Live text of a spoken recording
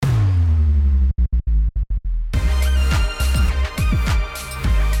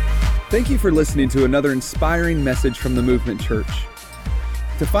Thank you for listening to another inspiring message from the Movement Church.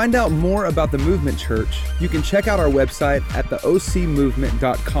 To find out more about the Movement Church, you can check out our website at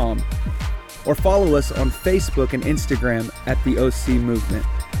theocmovement.com or follow us on Facebook and Instagram at the OC Movement.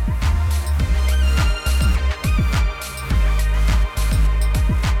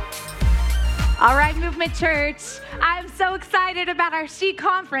 All right, Movement Church, I'm so excited about our She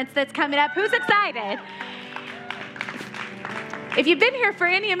Conference that's coming up. Who's excited? If you've been here for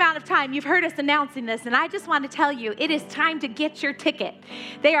any amount of time, you've heard us announcing this, and I just want to tell you, it is time to get your ticket.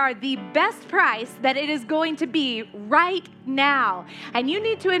 They are the best price that it is going to be right now. And you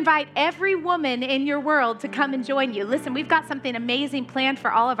need to invite every woman in your world to come and join you. Listen, we've got something amazing planned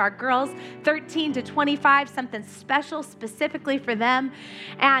for all of our girls, 13 to 25, something special specifically for them.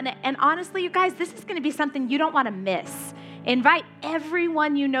 And honestly, you guys, this is going to be something you don't want to miss. Invite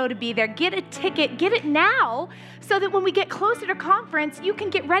everyone you know to be there. Get a ticket. Get it now so that when we get closer to conference, you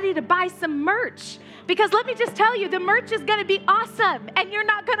can get ready to buy some merch. Because let me just tell you, the merch is going to be awesome, and you're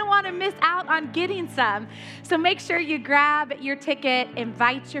not going to want to miss out on getting some. So make sure you grab your ticket,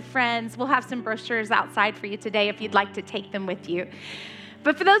 invite your friends. We'll have some brochures outside for you today if you'd like to take them with you.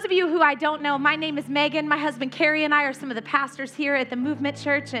 But for those of you who I don't know, my name is Meghan. My husband Carrie and I are some of the pastors here at the Movement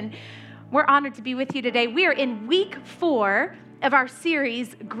Church, and we're honored to be with you today. We are in week 4 of our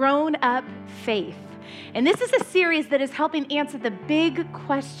series, Grown Up Faith. And this is a series that is helping answer the big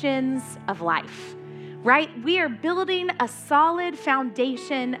questions of life, right? We are building a solid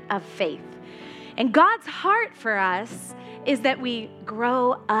foundation of faith. And God's heart for us is that we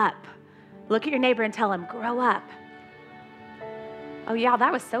grow up. Look at your neighbor and tell him, grow up. Oh yeah,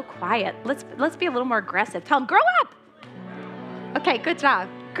 that was so quiet. Let's be a little more aggressive. Tell him, grow up. Okay, good job.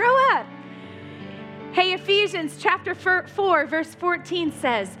 Grow up. Hey, Ephesians chapter 4, verse 14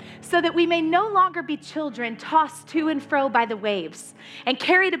 says, so that we may no longer be children tossed to and fro by the waves and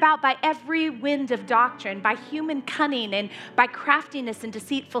carried about by every wind of doctrine, by human cunning and by craftiness and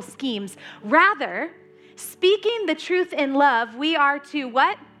deceitful schemes. Rather, speaking the truth in love, we are to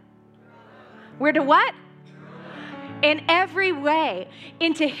what? We're to what? In every way,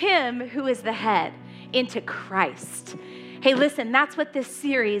 into him who is the head, into Christ. Hey, listen, that's what this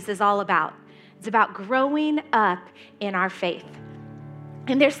series is all about. It's about growing up in our faith.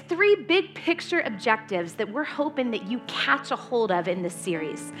 And there's 3 big picture objectives that we're hoping that you catch a hold of in this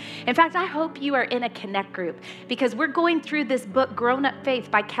series. In fact, I hope you are in a connect group because we're going through this book, Grown Up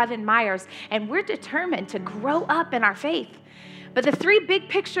Faith by Kevin Myers, and we're determined to grow up in our faith. But the 3 big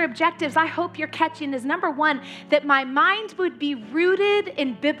picture objectives I hope you're catching is, number 1, that my mind would be rooted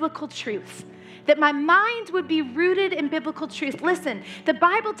in biblical truth. That my mind would be rooted in biblical truth. Listen, the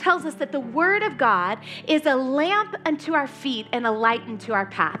Bible tells us that the Word of God is a lamp unto our feet and a light unto our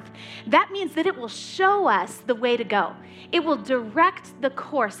path. That means that it will show us the way to go. It will direct the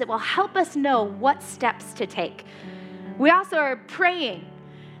course. It will help us know what steps to take. We also are praying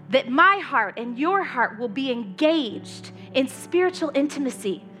that my heart and your heart will be engaged in spiritual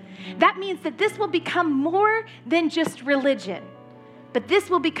intimacy. That means that this will become more than just religion. But this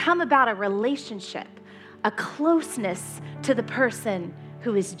will become about a relationship, a closeness to the person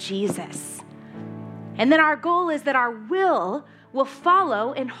who is Jesus. And then our goal is that our will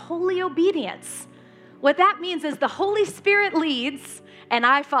follow in holy obedience. What that means is the Holy Spirit leads and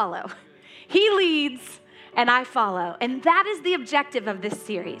I follow. He leads and I follow. And that is the objective of this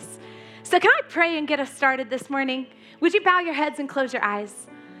series. So can I pray and get us started this morning? Would you bow your heads and close your eyes?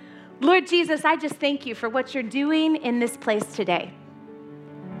 Lord Jesus, I just thank you for what you're doing in this place today.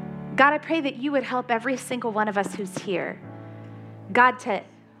 God, I pray that you would help every single one of us who's here, God, to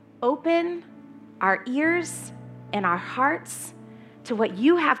open our ears and our hearts to what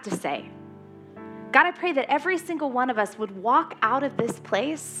you have to say. God, I pray that every single one of us would walk out of this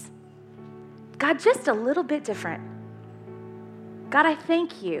place, God, just a little bit different. God, I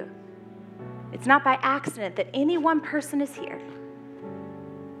thank you. It's not by accident that any one person is here.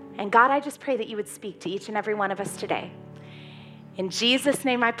 And God, I just pray that you would speak to each and every one of us today. In Jesus'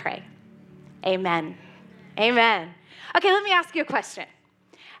 name I pray. Amen. Amen. Okay, let me ask you a question.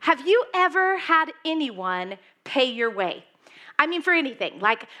 Have you ever had anyone pay your way? I mean, for anything,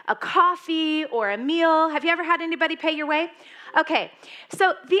 like a coffee or a meal. Have you ever had anybody pay your way? Okay,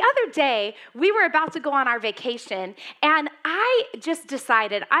 so the other day, we were about to go on our vacation, and I I just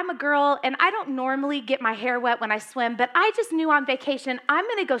decided, I'm a girl and I don't normally get my hair wet when I swim, but I just knew on vacation, I'm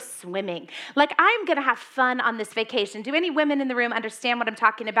gonna go swimming. Like, I'm gonna have fun on this vacation. Do any women in the room understand what I'm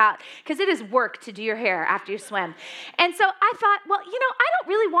talking about? Because it is work to do your hair after you swim. And so I thought, well, I don't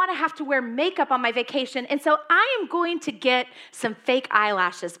really wanna have to wear makeup on my vacation, and so I am going to get some fake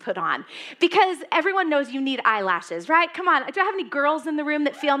eyelashes put on, because everyone knows you need eyelashes, right? Come on, do I have any girls in the room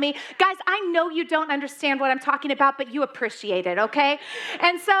that feel me? Guys, I know you don't understand what I'm talking about, but you appreciate it, okay?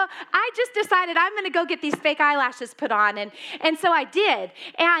 And so I just decided I'm gonna go get these fake eyelashes put on, and so I did.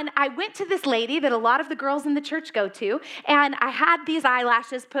 And I went to this lady that a lot of the girls in the church go to, and I had these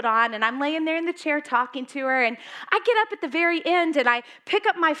eyelashes put on, and I'm laying there in the chair talking to her, and I get up at the very end, and I pick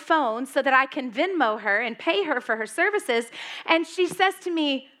up my phone so that I can Venmo her and pay her for her services, and she says to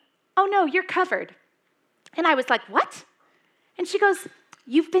me, "Oh no, you're covered." And I was like, "What?" And she goes,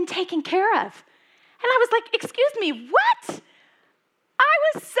 "You've been taken care of." And I was like, "Excuse me, what?"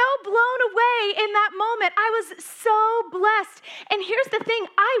 I was so blown away in that moment. I was so blessed. And here's the thing,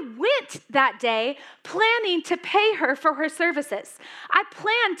 I went that day planning to pay her for her services. I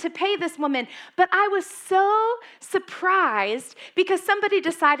planned to pay this woman, but I was so surprised because somebody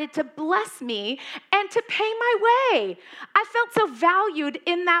decided to bless me and to pay my way. I felt so valued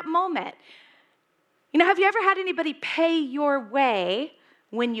in that moment. Have you ever had anybody pay your way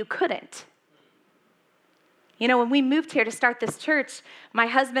when you couldn't? When we moved here to start this church, my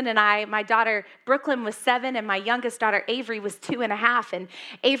husband and I, my daughter Brooklyn was 7, and my youngest daughter Avery was 2.5. And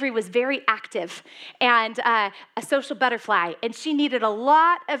Avery was very active and a social butterfly, and she needed a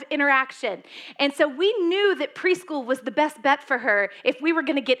lot of interaction. And so we knew that preschool was the best bet for her if we were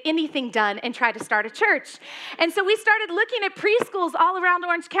going to get anything done and try to start a church. And so we started looking at preschools all around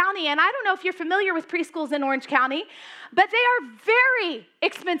Orange County. And I don't know if you're familiar with preschools in Orange County, but they are very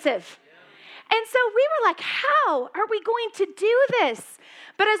expensive. And so we were like, how are we going to do this?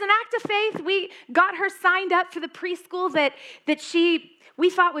 But as an act of faith, we got her signed up for the preschool that we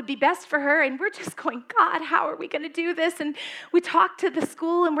thought would be best for her. And we're just going, God, how are we going to do this? And we talked to the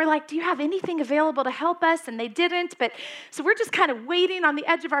school and we're like, do you have anything available to help us? And they didn't. So we're just kind of waiting on the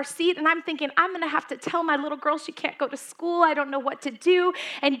edge of our seat. And I'm thinking, I'm going to have to tell my little girl she can't go to school. I don't know what to do.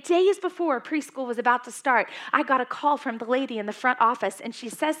 And days before preschool was about to start, I got a call from the lady in the front office. And she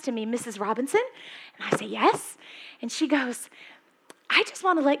says to me, "Mrs. Robinson?" And I say, "Yes." And she goes, "I just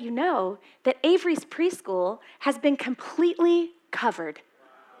want to let you know that Avery's preschool has been completely covered."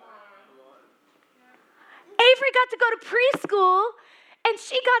 Avery got to go to preschool, and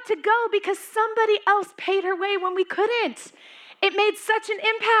she got to go because somebody else paid her way when we couldn't. It made such an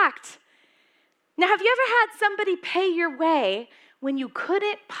impact. Now, have you ever had somebody pay your way when you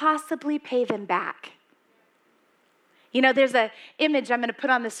couldn't possibly pay them back? There's an image I'm going to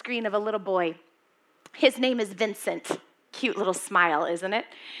put on the screen of a little boy. His name is Vincent. Cute little smile, isn't it?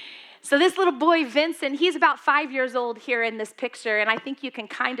 So this little boy, Vincent, he's about 5 years old here in this picture, and I think you can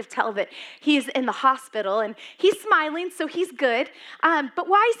kind of tell that he's in the hospital, and he's smiling, so he's good. But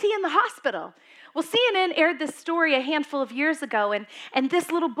why is he in the hospital? Well, CNN aired this story a handful of years ago, and this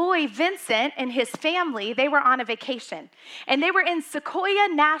little boy, Vincent, and his family, they were on a vacation. And they were in Sequoia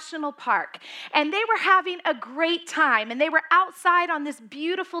National Park, and they were having a great time. And they were outside on this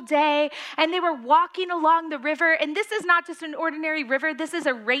beautiful day, and they were walking along the river. And this is not just an ordinary river. This is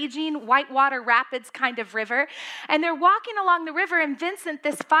a raging whitewater rapids kind of river. And they're walking along the river, and Vincent,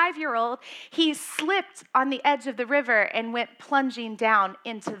 this 5-year-old, he slipped on the edge of the river and went plunging down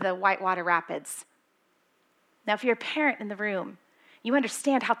into the whitewater rapids. Now, if you're a parent in the room, you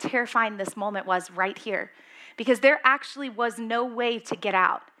understand how terrifying this moment was right here, because there actually was no way to get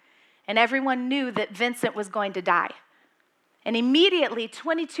out. And everyone knew that Vincent was going to die. And immediately,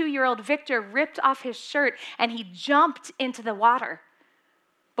 22-year-old Victor ripped off his shirt and he jumped into the water.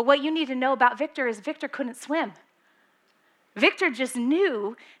 But what you need to know about Victor is Victor couldn't swim. Victor just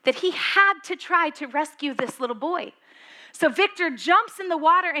knew that he had to try to rescue this little boy. So Victor jumps in the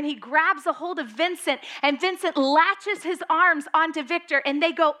water and he grabs a hold of Vincent, and Vincent latches his arms onto Victor, and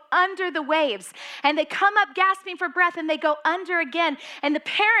they go under the waves, and they come up gasping for breath, and they go under again. And the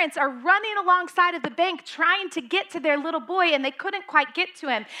parents are running alongside of the bank trying to get to their little boy, and they couldn't quite get to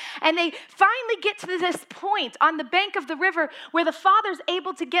him. And they finally get to this point on the bank of the river where the father's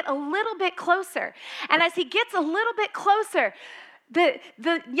able to get a little bit closer. And as he gets a little bit closer, the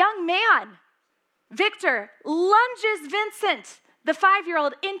young man, Victor, lunges Vincent, the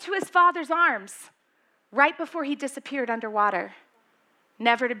 5-year-old, into his father's arms right before he disappeared underwater,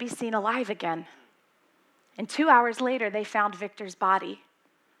 never to be seen alive again. And 2 hours later, they found Victor's body.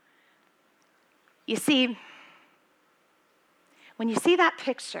 You see, when you see that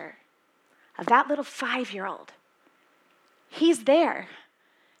picture of that little 5-year-old He's there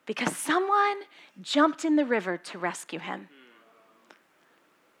because someone jumped in the river to rescue him.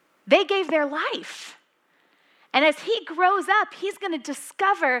 They gave their life. And as he grows up, he's going to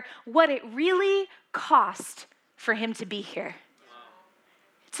discover what it really cost for him to be here.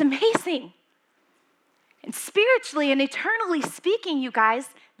 It's amazing. And spiritually and eternally speaking, you guys,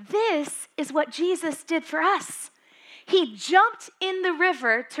 this is what Jesus did for us. He jumped in the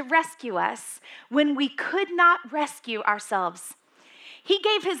river to rescue us when we could not rescue ourselves. He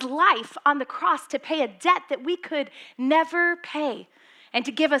gave his life on the cross to pay a debt that we could never pay and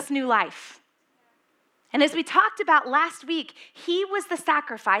to give us new life. And as we talked about last week, he was the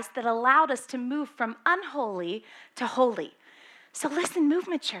sacrifice that allowed us to move from unholy to holy. So listen,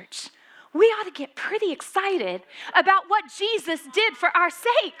 Movement Church, we ought to get pretty excited about what Jesus did for our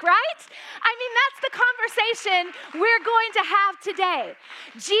sake, right? I mean, that's the conversation we're going to have today.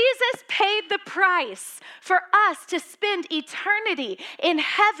 Jesus paid the price for us to spend eternity in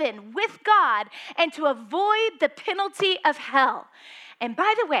heaven with God and to avoid the penalty of hell. And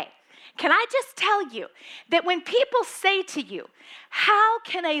by the way, can I just tell you that when people say to you, how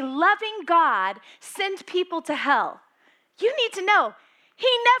can a loving God send people to hell? You need to know, he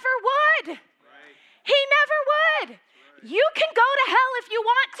never would. Right. He never would. Right. You can go to hell if you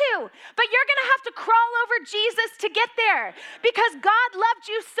want to, but you're going to have to crawl over Jesus to get there because God loved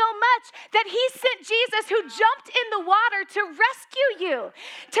you so much that he sent Jesus who jumped in the water to rescue you,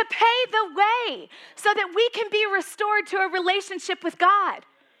 to pay the way so that we can be restored to a relationship with God.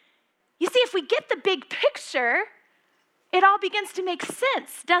 You see, if we get the big picture, it all begins to make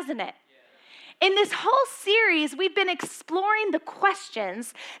sense, doesn't it? In this whole series, we've been exploring the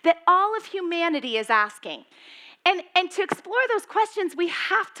questions that all of humanity is asking. And to explore those questions, we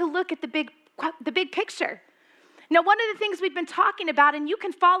have to look at the big picture. Now, one of the things we've been talking about, and you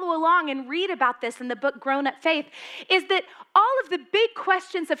can follow along and read about this in the book Grown Up Faith, is that all of the big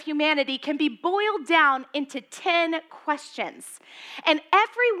questions of humanity can be boiled down into 10 questions. And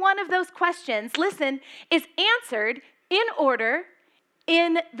every one of those questions, listen, is answered in order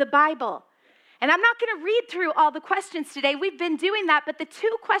in the Bible. And I'm not going to read through all the questions today. We've been doing that, but the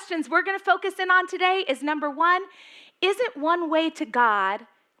 2 questions we're going to focus in on today is number 1, isn't one way to God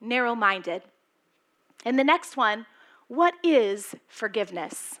narrow-minded? And the next one, what is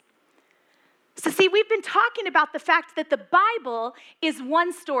forgiveness? So see, we've been talking about the fact that the Bible is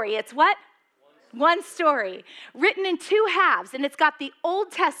one story. It's what? One story, written in 2 halves, and it's got the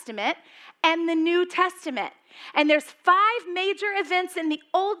Old Testament and the New Testament. And there's 5 major events in the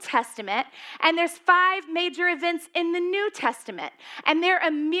Old Testament, and there's 5 major events in the New Testament. And they're a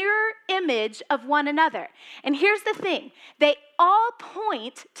mirror image of one another. And here's the thing, they all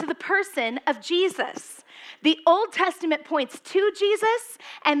point to the person of Jesus. The Old Testament points to Jesus,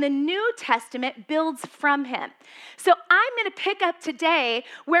 and the New Testament builds from him. So I'm going to pick up today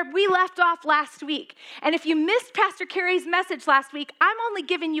where we left off last week. And if you missed Pastor Carey's message last week, I'm only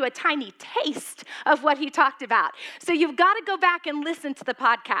giving you a tiny taste of what he talked about. So you've got to go back and listen to the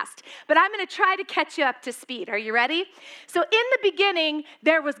podcast. But I'm going to try to catch you up to speed. Are you ready? So in the beginning,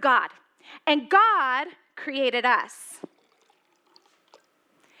 there was God, and God created us.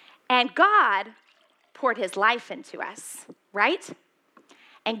 And God poured his life into us, right?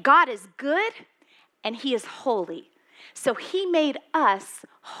 And God is good and he is holy. So he made us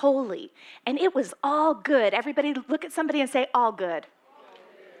holy. And it was all good. Everybody look at somebody and say, all good.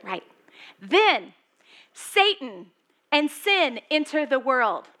 Right. Then Satan and sin enter the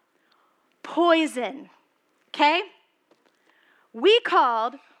world. Poison. Okay? We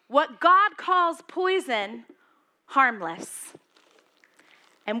called what God calls poison harmless.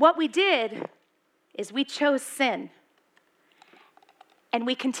 And what we did is we chose sin. And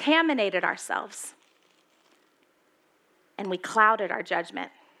we contaminated ourselves. And we clouded our judgment.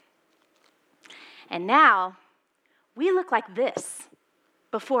 And now we look like this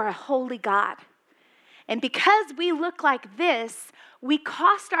before a holy God. And because we look like this, we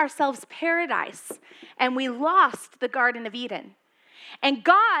cost ourselves paradise and we lost the Garden of Eden. And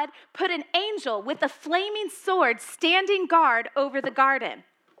God put an angel with a flaming sword standing guard over the garden.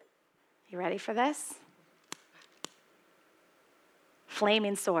 You ready for this?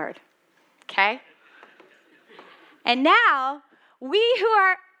 Flaming sword, okay? And now, we who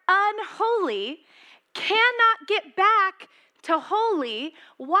are unholy cannot get back to holy.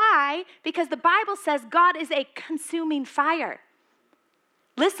 Why? Because the Bible says God is a consuming fire.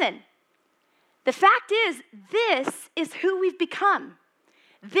 Listen, the fact is, this is who we've become.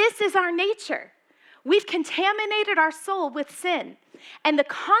 This is our nature. We've contaminated our soul with sin. And the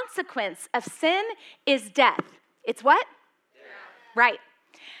consequence of sin is death. It's what? Death. Right.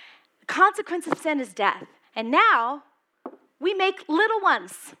 The consequence of sin is death. And now, we make little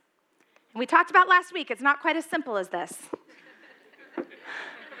ones. And we talked about last week, it's not quite as simple as this.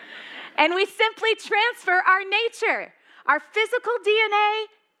 And we simply transfer our nature, our physical DNA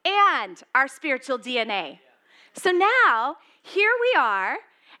and our spiritual DNA. So now, here we are,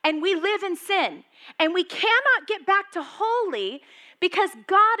 and we live in sin. And we cannot get back to holy because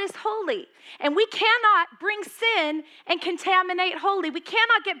God is holy. And we cannot bring sin and contaminate holy. We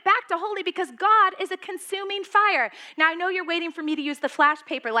cannot get back to holy because God is a consuming fire. Now, I know you're waiting for me to use the flash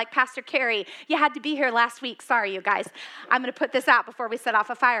paper like Pastor Carrie. You had to be here last week. Sorry, you guys. I'm going to put this out before we set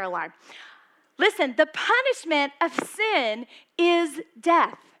off a fire alarm. Listen, the punishment of sin is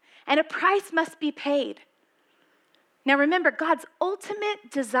death, and a price must be paid. Now, remember, God's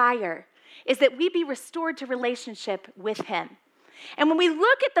ultimate desire is that we be restored to relationship with him. And when we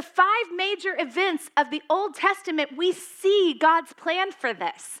look at the 5 major events of the Old Testament, we see God's plan for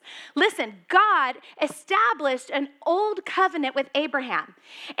this. Listen, God established an old covenant with Abraham.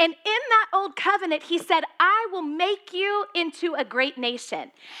 And in that old covenant, he said, I will make you into a great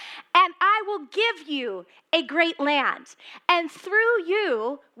nation, and I will give you a great land, and through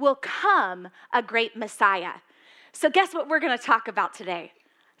you will come a great Messiah. So guess what we're going to talk about today?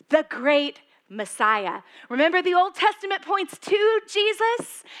 The great Messiah. Remember, the Old Testament points to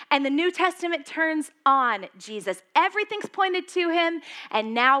Jesus, and the New Testament turns on Jesus. Everything's pointed to him,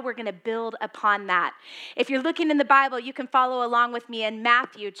 and now we're going to build upon that. If you're looking in the Bible, you can follow along with me in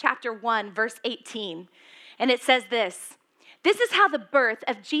Matthew chapter 1, verse 18. And it says this: this is how the birth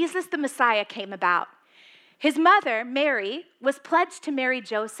of Jesus the Messiah came about. His mother, Mary, was pledged to marry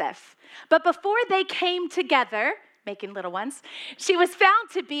Joseph. But before they came together, making little ones, she was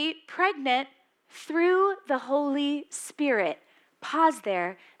found to be pregnant through the Holy Spirit. Pause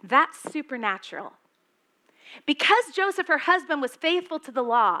there. That's supernatural. Because Joseph, her husband, was faithful to the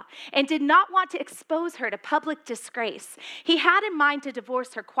law and did not want to expose her to public disgrace, he had in mind to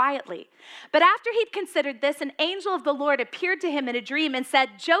divorce her quietly. But after he'd considered this, an angel of the Lord appeared to him in a dream and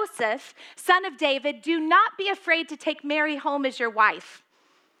said, Joseph, son of David, do not be afraid to take Mary home as your wife,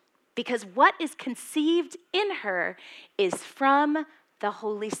 because what is conceived in her is from the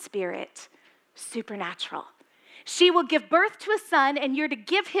Holy Spirit. Supernatural. She will give birth to a son, and you're to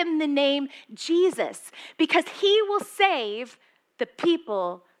give him the name Jesus, because he will save the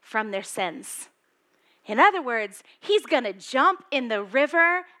people from their sins. In other words, he's going to jump in the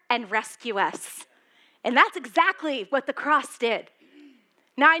river and rescue us. And that's exactly what the cross did.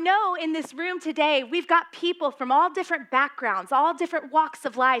 Now, I know in this room today, we've got people from all different backgrounds, all different walks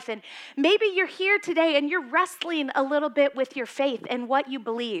of life, and maybe you're here today and you're wrestling a little bit with your faith and what you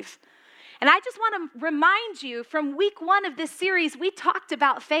believe. And I just want to remind you, from week 1 of this series, we talked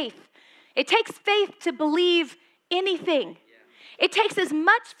about faith. It takes faith to believe anything. It takes as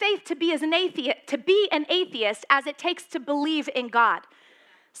much faith to be an atheist as it takes to believe in God.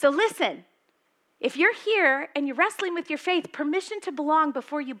 So listen, if you're here and you're wrestling with your faith, permission to belong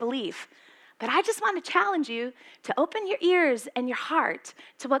before you believe. But I just want to challenge you to open your ears and your heart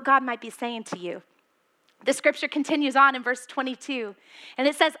to what God might be saying to you. The scripture continues on in verse 22, and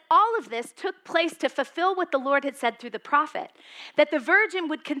it says, all of this took place to fulfill what the Lord had said through the prophet, that the virgin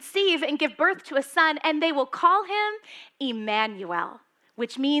would conceive and give birth to a son, and they will call him Emmanuel,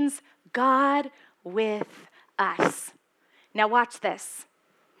 which means God with us. Now watch this.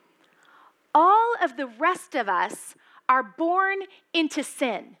 All of the rest of us are born into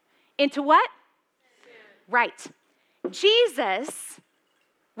sin. Into what? Sin. Right. Jesus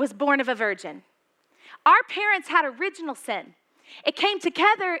was born of a virgin. Our parents had original sin. It came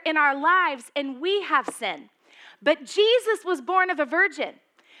together in our lives, and we have sin. But Jesus was born of a virgin.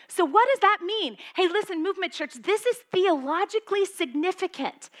 So what does that mean? Hey, listen, Movement Church, this is theologically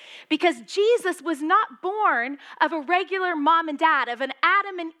significant because Jesus was not born of a regular mom and dad, of an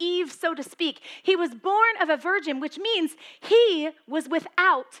Adam and Eve, so to speak. He was born of a virgin, which means he was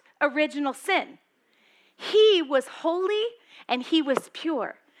without original sin. He was holy and he was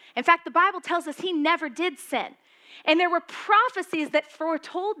pure. In fact, the Bible tells us he never did sin. And there were prophecies that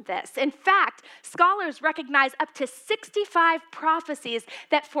foretold this. In fact, scholars recognize up to 65 prophecies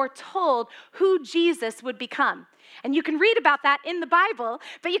that foretold who Jesus would become. And you can read about that in the Bible,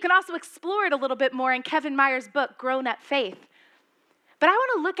 but you can also explore it a little bit more in Kevin Meyer's book, Grown Up Faith. But I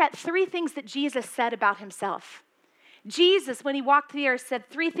want to look at 3 things that Jesus said about himself. Jesus, when he walked the earth, said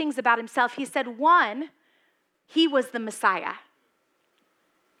 3 things about himself. He said, 1, he was the Messiah.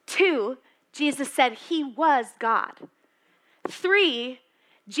 2, Jesus said he was God. 3,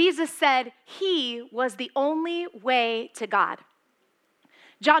 Jesus said he was the only way to God.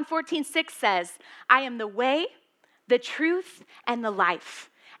 John 14:6 says, I am the way, the truth, and the life,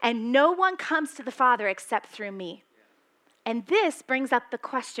 and no one comes to the Father except through me. And this brings up the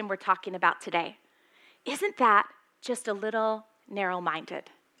question we're talking about today. Isn't that just a little narrow-minded?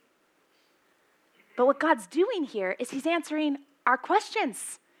 But what God's doing here is he's answering our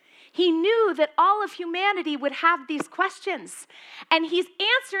questions. He knew that all of humanity would have these questions. And he's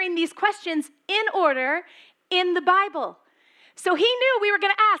answering these questions in order in the Bible. So he knew we were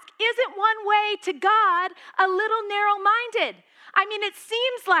going to ask, isn't one way to God a little narrow-minded? I mean, it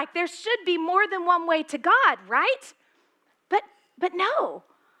seems like there should be more than one way to God, right? But no,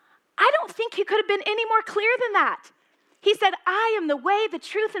 I don't think he could have been any more clear than that. He said, I am the way, the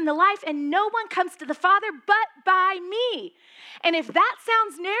truth, and the life, and no one comes to the Father but by me. And if that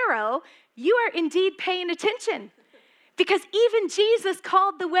sounds narrow, you are indeed paying attention. Because even Jesus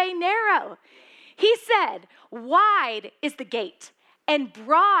called the way narrow. He said, wide is the gate, and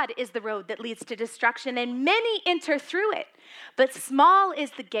broad is the road that leads to destruction, and many enter through it. But small is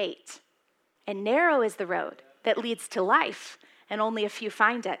the gate, and narrow is the road that leads to life, and only a few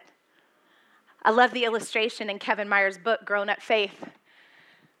find it. I love the illustration in Kevin Meyer's book, Grown Up Faith. It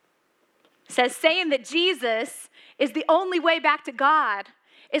says, saying that Jesus is the only way back to God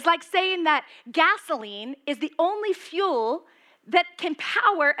is like saying that gasoline is the only fuel that can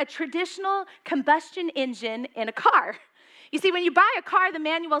power a traditional combustion engine in a car. You see, when you buy a car, the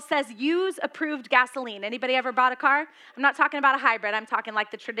manual says use approved gasoline. Anybody ever bought a car? I'm not talking about a hybrid. I'm talking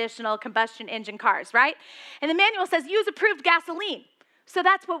like the traditional combustion engine cars, right? And the manual says use approved gasoline. So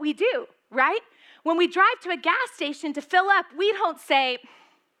that's what we do, right? When we drive to a gas station to fill up, we don't say,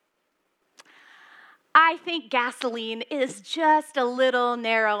 I think gasoline is just a little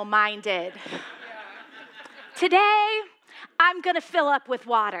narrow-minded. Today, I'm going to fill up with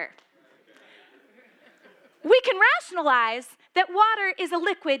water. We can rationalize that water is a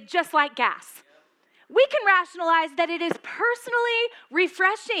liquid just like gas. We can rationalize that it is personally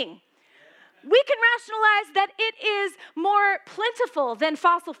refreshing. We can rationalize that it is more plentiful than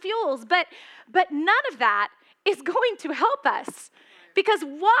fossil fuels, but none of that is going to help us because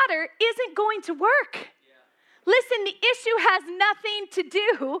water isn't going to work. Listen, the issue has nothing to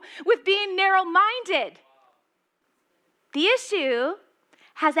do with being narrow-minded. The issue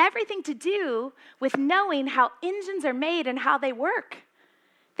has everything to do with knowing how engines are made and how they work.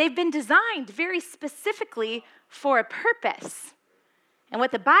 They've been designed very specifically for a purpose. And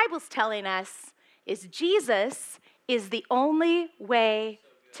what the Bible's telling us is Jesus is the only way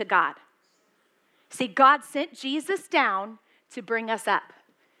to God. See, God sent Jesus down to bring us up.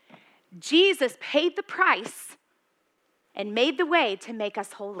 Jesus paid the price and made the way to make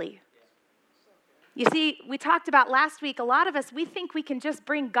us holy. You see, we talked about last week, a lot of us, we think we can just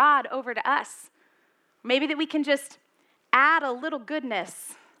bring God over to us. Maybe that we can just add a little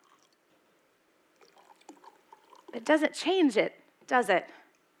goodness. It doesn't change it, does it?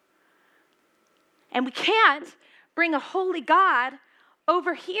 And we can't bring a holy God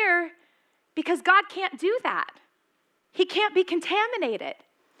over here because God can't do that. He can't be contaminated.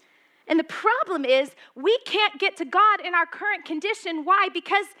 And the problem is we can't get to God in our current condition. Why?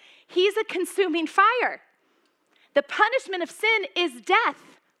 Because he's a consuming fire. The punishment of sin is death.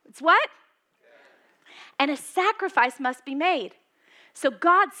 It's what? And a sacrifice must be made. So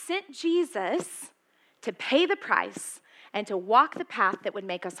God sent Jesus to pay the price and to walk the path that would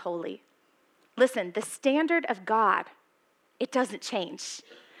make us holy. Listen, the standard of God, it doesn't change.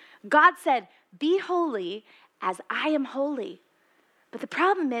 God said, be holy as I am holy. But the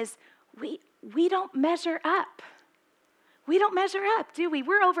problem is we don't measure up. We don't measure up, do we?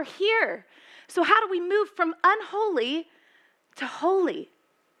 We're over here. So how do we move from unholy to holy?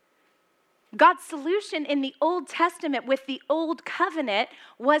 God's solution in the Old Testament with the Old Covenant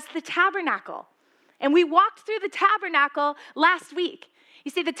was the tabernacle. And we walked through the tabernacle last week.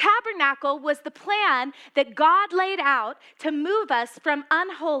 You see, the tabernacle was the plan that God laid out to move us from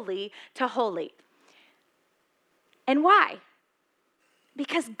unholy to holy. And why?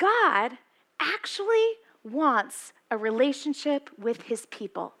 Because God actually wants a relationship with his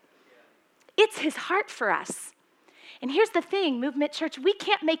people. It's his heart for us. And here's the thing, Movement Church, we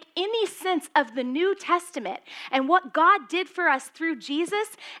can't make any sense of the New Testament and what God did for us through Jesus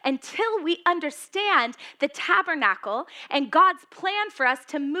until we understand the tabernacle and God's plan for us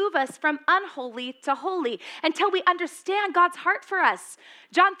to move us from unholy to holy, until we understand God's heart for us.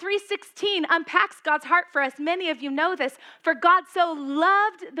 John 3:16 unpacks God's heart for us. Many of you know this. For God so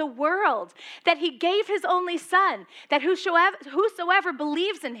loved the world that he gave his only son, that whosoever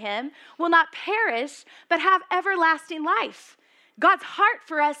believes in him will not perish, but have everlasting life. God's heart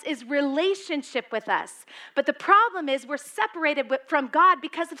for us is relationship with us. But the problem is we're separated from God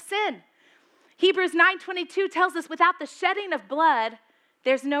because of sin. Hebrews 9:22 tells us without the shedding of blood,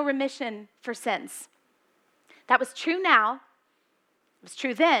 there's no remission for sins. That was true now, it was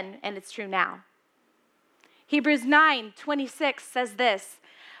true then, and it's true now. Hebrews 9:26 says this,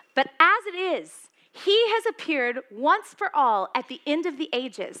 "But as it is, he has appeared once for all at the end of the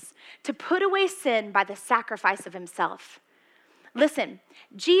ages to put away sin by the sacrifice of himself." Listen,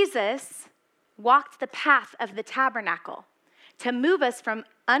 Jesus walked the path of the tabernacle to move us from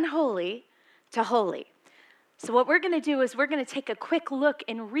unholy to holy. So what we're going to do is we're going to take a quick look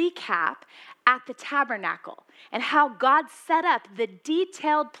and recap at the tabernacle and how God set up the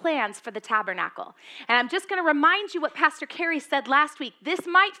detailed plans for the tabernacle. And I'm just going to remind you what Pastor Carey said last week. This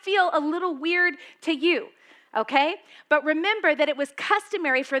might feel a little weird to you, okay? But remember that it was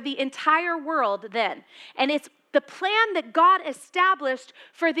customary for the entire world then. And it's the plan that God established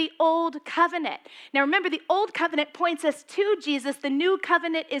for the old covenant. Now remember, the old covenant points us to Jesus. The new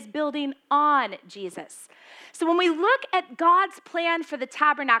covenant is building on Jesus. So when we look at God's plan for the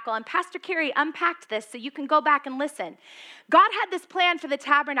tabernacle, and Pastor Carey unpacked this so you can go back and listen. God had this plan for the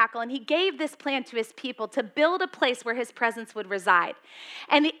tabernacle, and he gave this plan to his people to build a place where his presence would reside.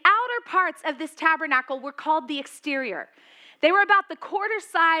 And the outer parts of this tabernacle were called the exterior. They were about the quarter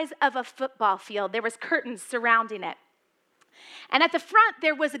size of a football field. There was curtains surrounding it. And at the front,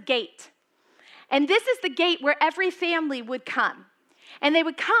 there was a gate. And this is the gate where every family would come. And they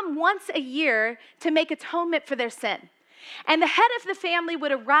would come once a year to make atonement for their sin. And the head of the family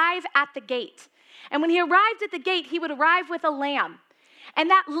would arrive at the gate. And when he arrived at the gate, he would arrive with a lamb.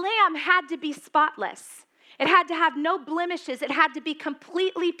 And that lamb had to be spotless. It had to have no blemishes. It had to be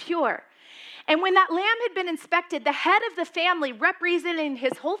completely pure. And when that lamb had been inspected, the head of the family, representing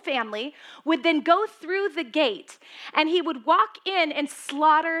his whole family, would then go through the gate, and he would walk in and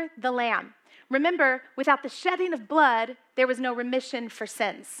slaughter the lamb. Remember, without the shedding of blood, there was no remission for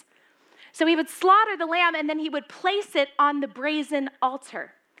sins. So he would slaughter the lamb, and then he would place it on the brazen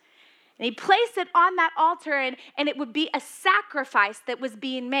altar. And he'd place it on that altar, and it would be a sacrifice that was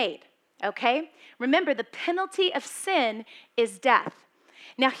being made, okay? Remember, the penalty of sin is death.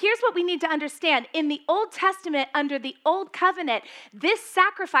 Now, here's what we need to understand. In the Old Testament, under the Old Covenant, this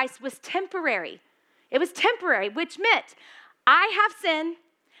sacrifice was temporary. It was temporary, which meant I have sin.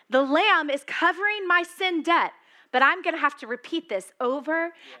 The lamb is covering my sin debt, but I'm going to have to repeat this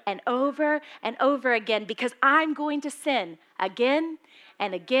over and over and over again because I'm going to sin again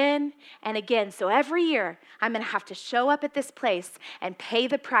and again and again. So every year, I'm going to have to show up at this place and pay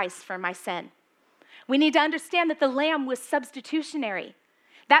the price for my sin. We need to understand that the lamb was substitutionary.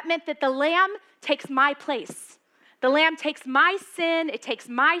 That meant that the lamb takes my place. The lamb takes my sin, it takes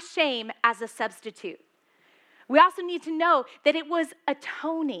my shame as a substitute. We also need to know that it was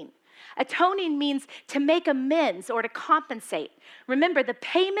atoning. Atoning means to make amends or to compensate. Remember, the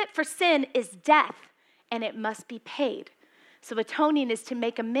payment for sin is death, and it must be paid. So atoning is to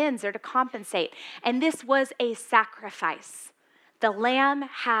make amends or to compensate. And this was a sacrifice. The lamb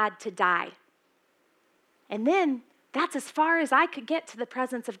had to die. And then that's as far as I could get to the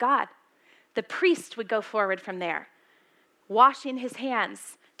presence of God. The priest would go forward from there, washing his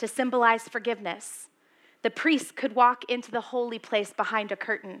hands to symbolize forgiveness. The priest could walk into the holy place behind a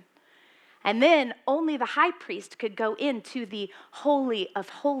curtain. And then only the high priest could go into the Holy of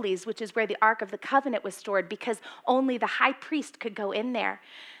Holies, which is where the Ark of the Covenant was stored, because only the high priest could go in there.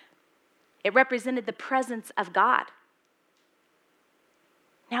 It represented the presence of God.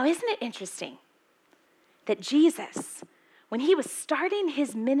 Now, isn't it interesting that Jesus, when he was starting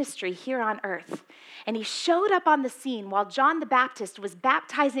his ministry here on earth, and he showed up on the scene while John the Baptist was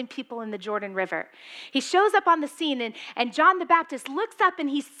baptizing people in the Jordan River. He shows up on the scene, and John the Baptist looks up and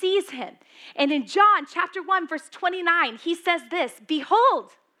he sees him. And in John chapter 1, verse 29, he says this,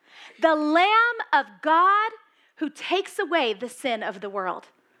 "Behold, the Lamb of God who takes away the sin of the world."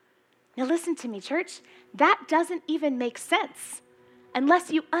 Now listen to me, church. That doesn't even make sense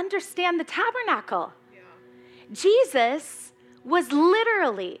unless you understand the tabernacle. Jesus was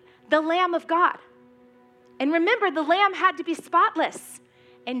literally the Lamb of God. And remember, the lamb had to be spotless.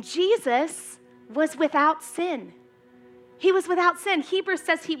 And Jesus was without sin. He was without sin. Hebrews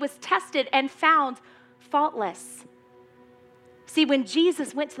says he was tested and found faultless. See, when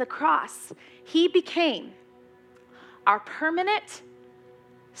Jesus went to the cross, he became our permanent,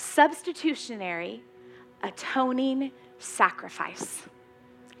 substitutionary, atoning sacrifice.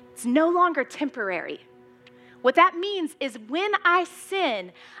 It's no longer temporary. What that means is when I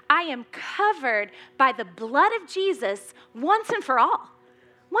sin, I am covered by the blood of Jesus once and for all.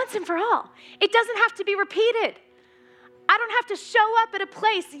 Once and for all. It doesn't have to be repeated. I don't have to show up at a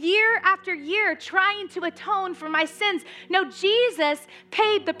place year after year trying to atone for my sins. No, Jesus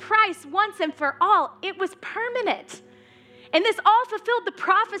paid the price once and for all. It was permanent. And this all fulfilled the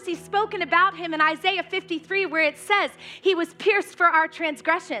prophecy spoken about him in Isaiah 53, where it says, he was pierced for our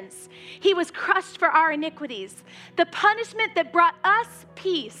transgressions. He was crushed for our iniquities. The punishment that brought us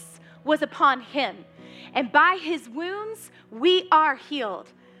peace was upon him. And by his wounds, we are healed.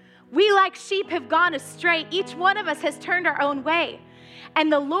 We like sheep have gone astray. Each one of us has turned our own way.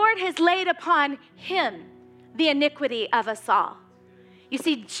 And the Lord has laid upon him the iniquity of us all. You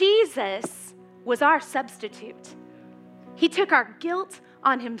see, Jesus was our substitute. He took our guilt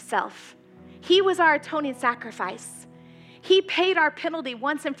on himself. He was our atoning sacrifice. He paid our penalty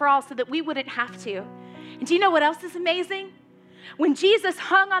once and for all so that we wouldn't have to. And do you know what else is amazing? When Jesus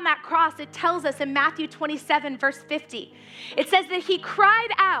hung on that cross, it tells us in Matthew 27, verse 50, it says that he cried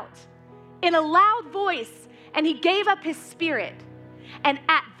out in a loud voice and he gave up his spirit. And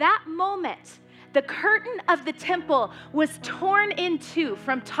at that moment, the curtain of the temple was torn in two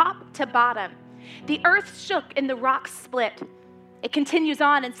from top to bottom. The earth shook and the rocks split. It continues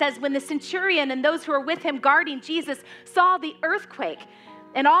on and says, when the centurion and those who were with him guarding Jesus saw the earthquake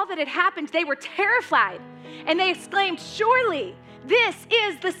and all that had happened, they were terrified. And they exclaimed, surely this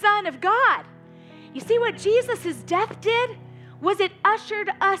is the Son of God. You see what Jesus' death did? Was it ushered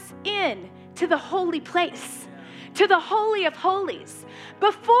us in to the holy place, to the Holy of Holies.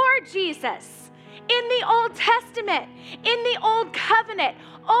 Before Jesus, in the Old Testament, in the Old Covenant,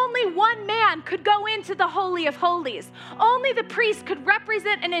 only one man could go into the Holy of Holies. Only the priest could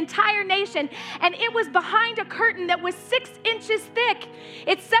represent an entire nation, and it was behind a curtain that was 6 inches thick.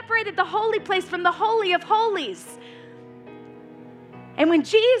 It separated the holy place from the Holy of Holies. And when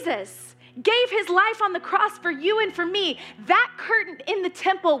Jesus gave his life on the cross for you and for me, that curtain in the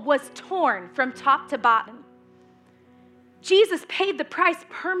temple was torn from top to bottom. Jesus paid the price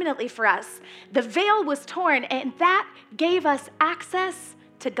permanently for us. The veil was torn, and that gave us access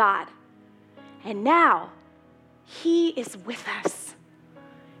to God. And now, he is with us.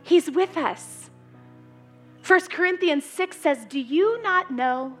 He's with us. 1 Corinthians 6 says, do you not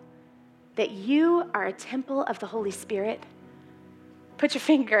know that you are a temple of the Holy Spirit? Put your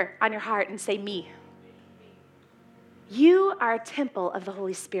finger on your heart and say, me. You are a temple of the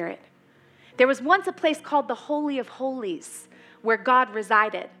Holy Spirit. There was once a place called the Holy of Holies where God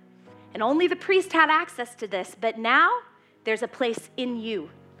resided. And only the priest had access to this. But now there's a place in you.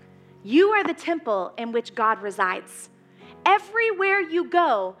 You are the temple in which God resides. Everywhere you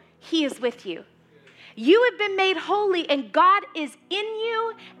go, he is with you. You have been made holy, and God is in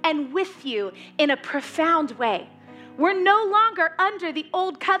you and with you in a profound way. We're no longer under the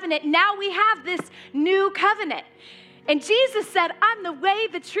old covenant. Now we have this new covenant. And Jesus said, I'm the way,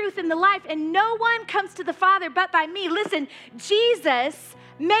 the truth, and the life, and no one comes to the Father but by me. Listen, Jesus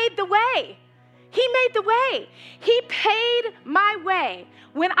made the way. He made the way. He paid my way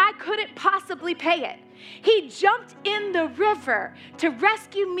when I couldn't possibly pay it. He jumped in the river to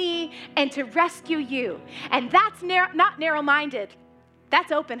rescue me and to rescue you. And that's not narrow-minded.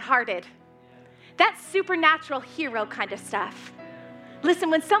 That's open-hearted. That's supernatural hero kind of stuff.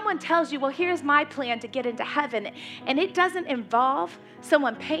 Listen, when someone tells you, well, here's my plan to get into heaven, and it doesn't involve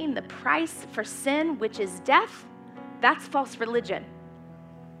someone paying the price for sin, which is death, that's false religion.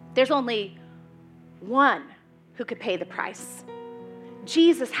 There's only one who could pay the price.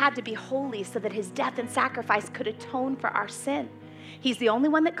 Jesus had to be holy so that his death and sacrifice could atone for our sin. He's the only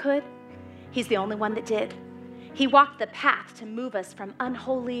one that could. He's the only one that did. He walked the path to move us from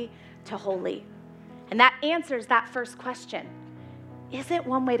unholy to holy. And that answers that first question. Isn't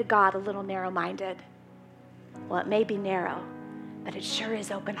one way to God a little narrow-minded? Well, it may be narrow, but it sure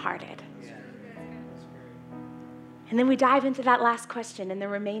is open-hearted. And then we dive into that last question in the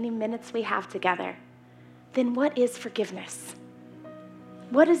remaining minutes we have together. Then what is forgiveness?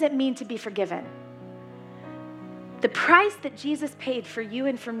 What does it mean to be forgiven? The price that Jesus paid for you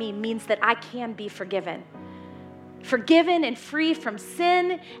and for me means that I can be forgiven. Forgiven and free from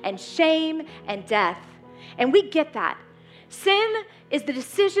sin and shame and death. And we get that. Sin is the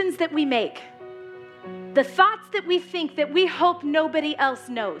decisions that we make, the thoughts that we think that we hope nobody else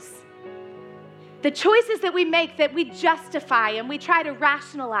knows, the choices that we make that we justify and we try to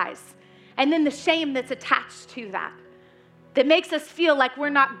rationalize, and then the shame that's attached to that makes us feel like we're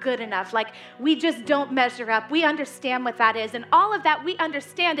not good enough, like we just don't measure up. We understand what that is, and all of that we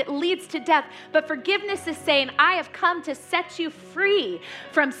understand, it leads to death. But forgiveness is saying, I have come to set you free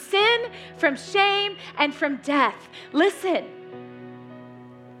from sin, from shame, and from death. Listen,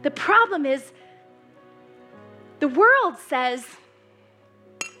 the problem is the world says,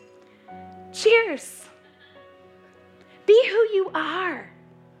 cheers, be who you are.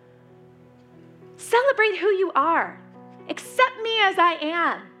 Celebrate who you are. Accept me as I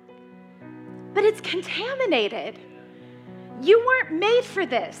am. But it's contaminated. You weren't made for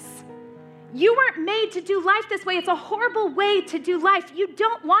this. You weren't made to do life this way. It's a horrible way to do life. You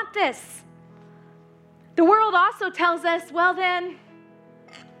don't want this. The world also tells us, well then,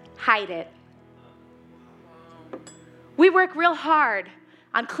 hide it. We work real hard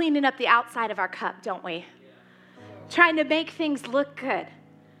on cleaning up the outside of our cup, don't we? Trying to make things look good.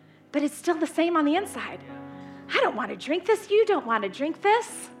 But it's still the same on the inside. I don't want to drink this. You don't want to drink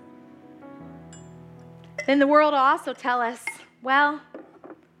this. Then the world will also tell us, well,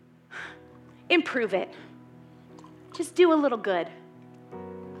 improve it. Just do a little good.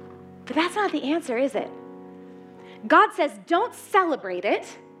 But that's not the answer, is it? God says, don't celebrate it.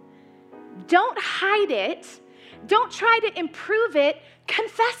 Don't hide it. Don't try to improve it.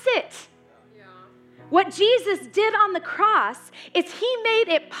 Confess it. Yeah. What Jesus did on the cross is he made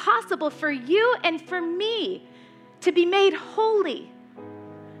it possible for you and for me to be made holy.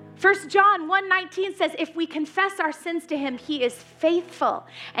 1 John 1:19 says, if we confess our sins to him, he is faithful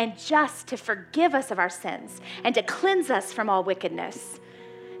and just to forgive us of our sins and to cleanse us from all wickedness.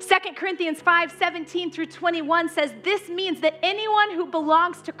 2 Corinthians 5:17 through 21 says, this means that anyone who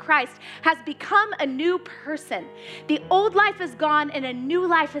belongs to Christ has become a new person. The old life is gone and a new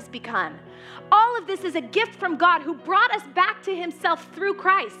life has begun. All of this is a gift from God who brought us back to himself through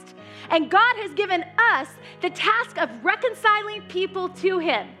Christ. And God has given us the task of reconciling people to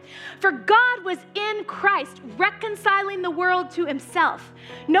him. For God was in Christ, reconciling the world to himself,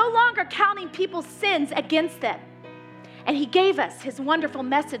 no longer counting people's sins against them. And he gave us his wonderful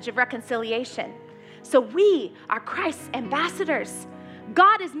message of reconciliation. So we are Christ's ambassadors.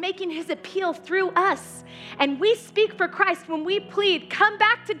 God is making his appeal through us. And we speak for Christ when we plead, come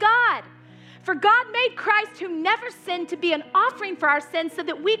back to God. For God made Christ, who never sinned, to be an offering for our sins so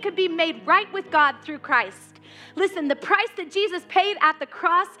that we could be made right with God through Christ. Listen, the price that Jesus paid at the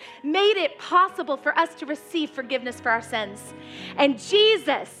cross made it possible for us to receive forgiveness for our sins. And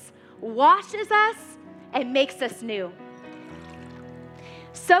Jesus washes us and makes us new.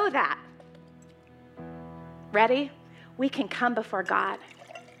 So that, ready? We can come before God.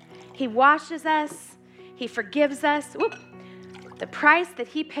 He washes us. He forgives us. Oop. The price that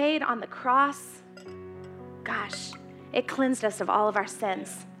he paid on the cross, gosh, it cleansed us of all of our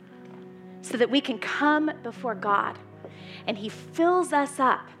sins so that we can come before God and he fills us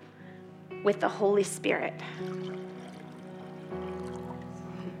up with the Holy Spirit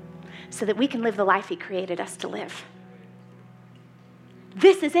so that we can live the life he created us to live.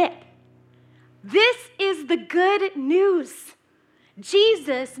 This is it. This is the good news.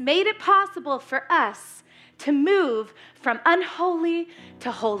 Jesus made it possible for us to move from unholy to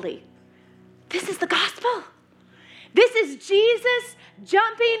holy. This is the gospel. This is Jesus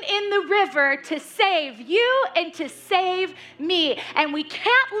jumping in the river to save you and to save me. And we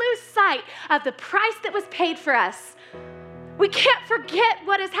can't lose sight of the price that was paid for us. We can't forget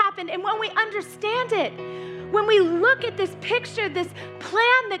what has happened. And when we understand it, when we look at this picture, this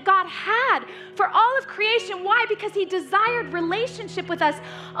plan that God had for all of creation, why? Because he desired relationship with us.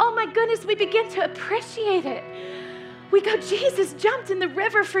 Oh my goodness, we begin to appreciate it. We go, Jesus jumped in the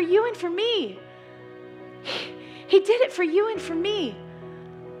river for you and for me. He did it for you and for me.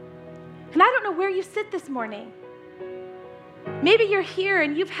 And I don't know where you sit this morning. Maybe you're here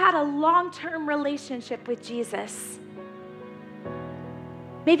and you've had a long-term relationship with Jesus.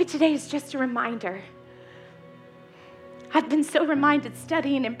 Maybe today is just a reminder. I've been so reminded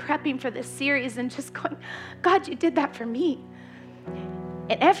studying and prepping for this series and just going, God, you did that for me.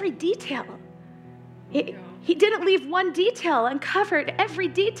 In every detail. He didn't leave one detail uncovered, every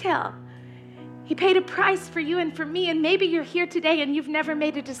detail. He paid a price for you and for me, and maybe you're here today and you've never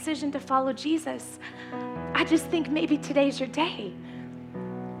made a decision to follow Jesus. I just think maybe today's your day.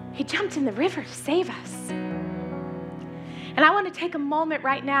 He jumped in the river to save us. And I want to take a moment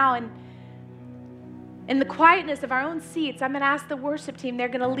right now and in the quietness of our own seats, I'm going to ask the worship team, they're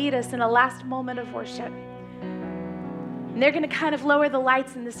going to lead us in a last moment of worship. And they're going to kind of lower the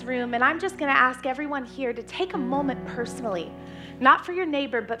lights in this room. And I'm just going to ask everyone here to take a moment personally, not for your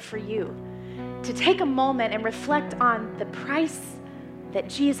neighbor, but for you, to take a moment and reflect on the price that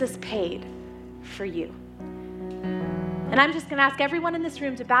Jesus paid for you. And I'm just going to ask everyone in this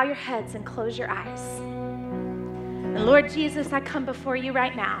room to bow your heads and close your eyes. And Lord Jesus, I come before you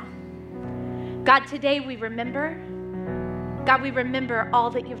right now. God, today we remember. God, we remember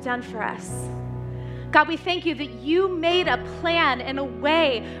all that you've done for us. God, we thank you that you made a plan and a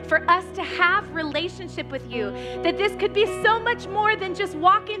way for us to have relationship with you, that this could be so much more than just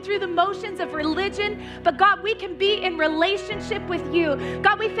walking through the motions of religion, but God, we can be in relationship with you.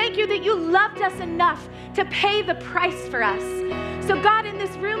 God, we thank you that you loved us enough to pay the price for us. So God, in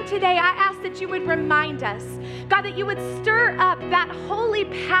this room today, I ask that you would remind us, God, that you would stir up that holy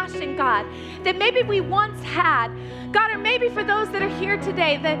passion, God, that maybe we once had. God, or maybe for those that are here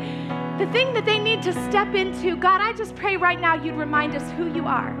today, the thing that they need to step into, God, I just pray right now you'd remind us who you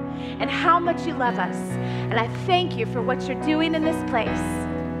are and how much you love us. And I thank you for what you're doing in this place.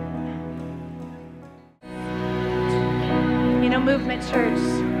 You know, Movement Church,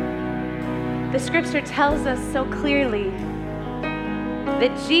 the scripture tells us so clearly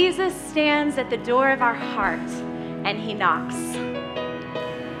that Jesus stands at the door of our heart and he knocks.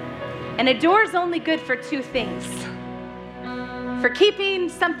 And a door is only good for two things: for keeping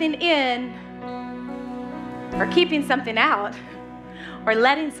something in, or keeping something out, or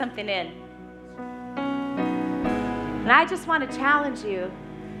letting something in. And I just want to challenge you.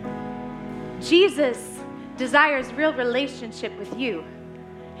 Jesus desires real relationship with you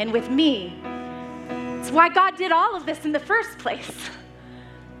and with me. It's why God did all of this in the first place.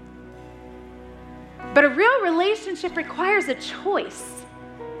 But a real relationship requires a choice.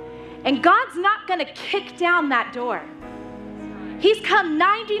 And God's not going to kick down that door. He's come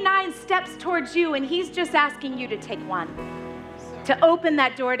 99 steps towards you, and he's just asking you to take one, to open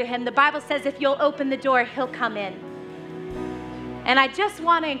that door to him. The Bible says if you'll open the door, he'll come in. And I just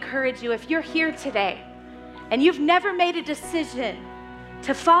want to encourage you, if you're here today and you've never made a decision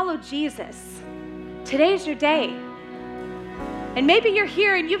to follow Jesus, today's your day. And maybe you're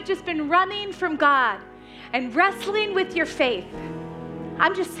here and you've just been running from God and wrestling with your faith.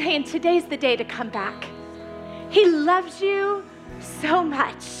 I'm just saying, today's the day to come back. He loves you so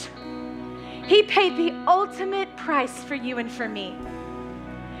much. He paid the ultimate price for you and for me.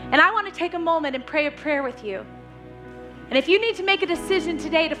 And I want to take a moment and pray a prayer with you. And if you need to make a decision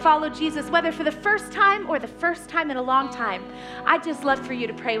today to follow Jesus, whether for the first time or the first time in a long time, I'd just love for you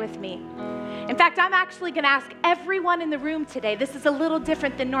to pray with me. In fact, I'm actually going to ask everyone in the room today, this is a little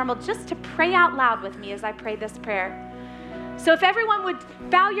different than normal, just to pray out loud with me as I pray this prayer. So if everyone would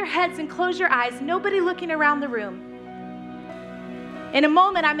bow your heads and close your eyes, nobody looking around the room. In a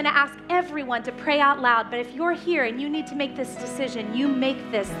moment, I'm going to ask everyone to pray out loud, but if you're here and you need to make this decision, you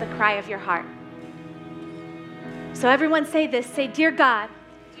make this the cry of your heart. So everyone say this, say, Dear God,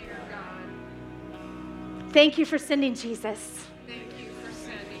 thank you for sending Jesus. Thank you for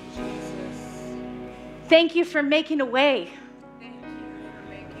sending Jesus. Thank you for making a way. Thank you for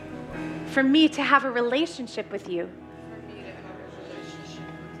making a way for me to have a relationship with you. for me to have a relationship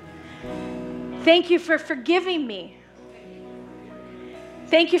with you. Thank you for forgiving me.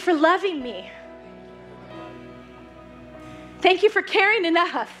 Thank you for loving me. Thank you for caring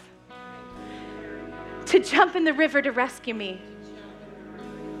enough to jump in the river to rescue me.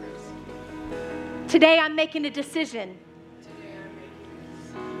 Today I'm making a decision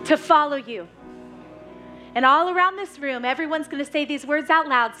to follow you. And all around this room, everyone's going to say these words out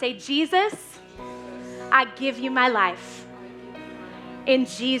loud. Say, Jesus, I give you my life. In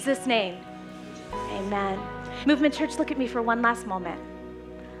Jesus' name, amen. Movement Church, look at me for one last moment.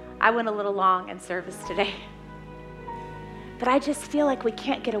 I went a little long in service today. But I just feel like we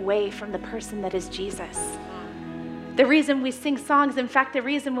can't get away from the person that is Jesus. The reason we sing songs, in fact, the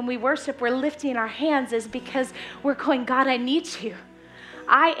reason when we worship, we're lifting our hands is because we're going, God, I need you.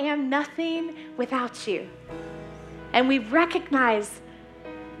 I am nothing without you. And we recognize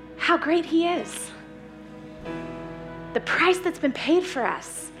how great he is. The price that's been paid for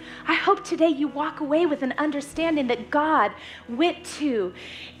us. I hope today you walk away with an understanding that God went to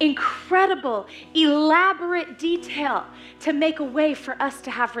incredible, elaborate detail to make a way for us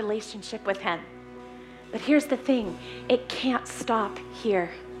to have relationship with him. But here's the thing, it can't stop here.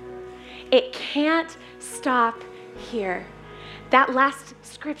 It can't stop here. That last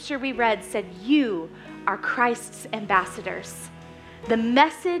scripture we read said, you are Christ's ambassadors. The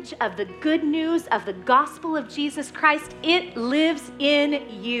message of the good news of the gospel of Jesus Christ, it lives in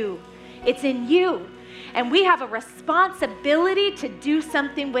you. It's in you. And we have a responsibility to do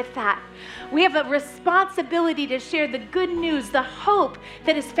something with that. We have a responsibility to share the good news, the hope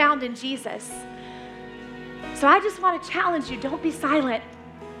that is found in Jesus. So I just want to challenge you, don't be silent.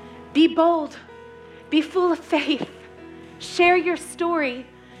 Be bold. Be full of faith. Share your story,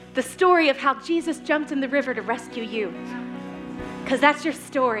 the story of how Jesus jumped in the river to rescue you. Because that's your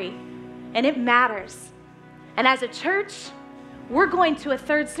story, and it matters. And as a church, we're going to a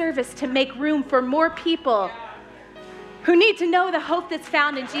third service to make room for more people who need to know the hope that's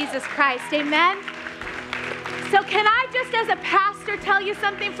found in Jesus Christ. Amen? So can I just, as a pastor, tell you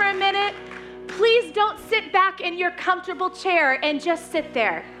something for a minute? Please don't sit back in your comfortable chair and just sit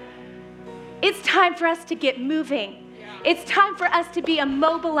there. It's time for us to get moving. It's time for us to be a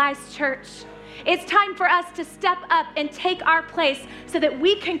mobilized church. It's time for us to step up and take our place so that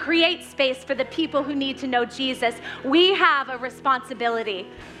we can create space for the people who need to know Jesus. We have a responsibility.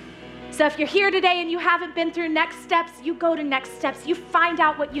 So if you're here today and you haven't been through Next Steps, you go to Next Steps. You find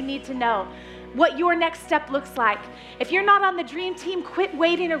out what you need to know, what your next step looks like. If you're not on the dream team, quit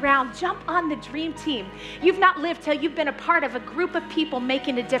waiting around. Jump on the dream team. You've not lived till you've been a part of a group of people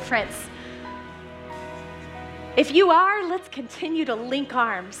making a difference. If you are, let's continue to link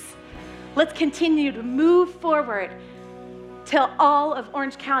arms. Let's continue to move forward till all of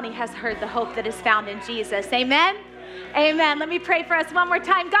Orange County has heard the hope that is found in Jesus. Amen? Amen. Let me pray for us one more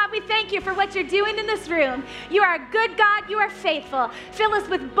time. God, we thank you for what you're doing in this room. You are a good God. You are faithful. Fill us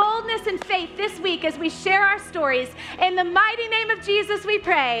with boldness and faith this week as we share our stories. In the mighty name of Jesus, we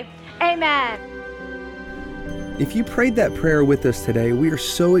pray. Amen. If you prayed that prayer with us today, we are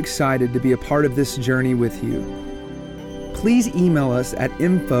so excited to be a part of this journey with you. Please email us at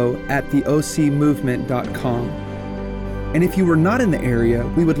info@theocmovement.com. And if you were not in the area,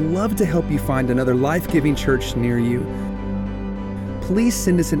 we would love to help you find another life-giving church near you. Please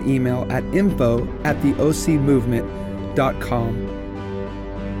send us an email at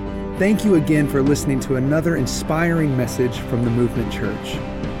info@theocmovement.com. Thank you again for listening to another inspiring message from the Movement Church.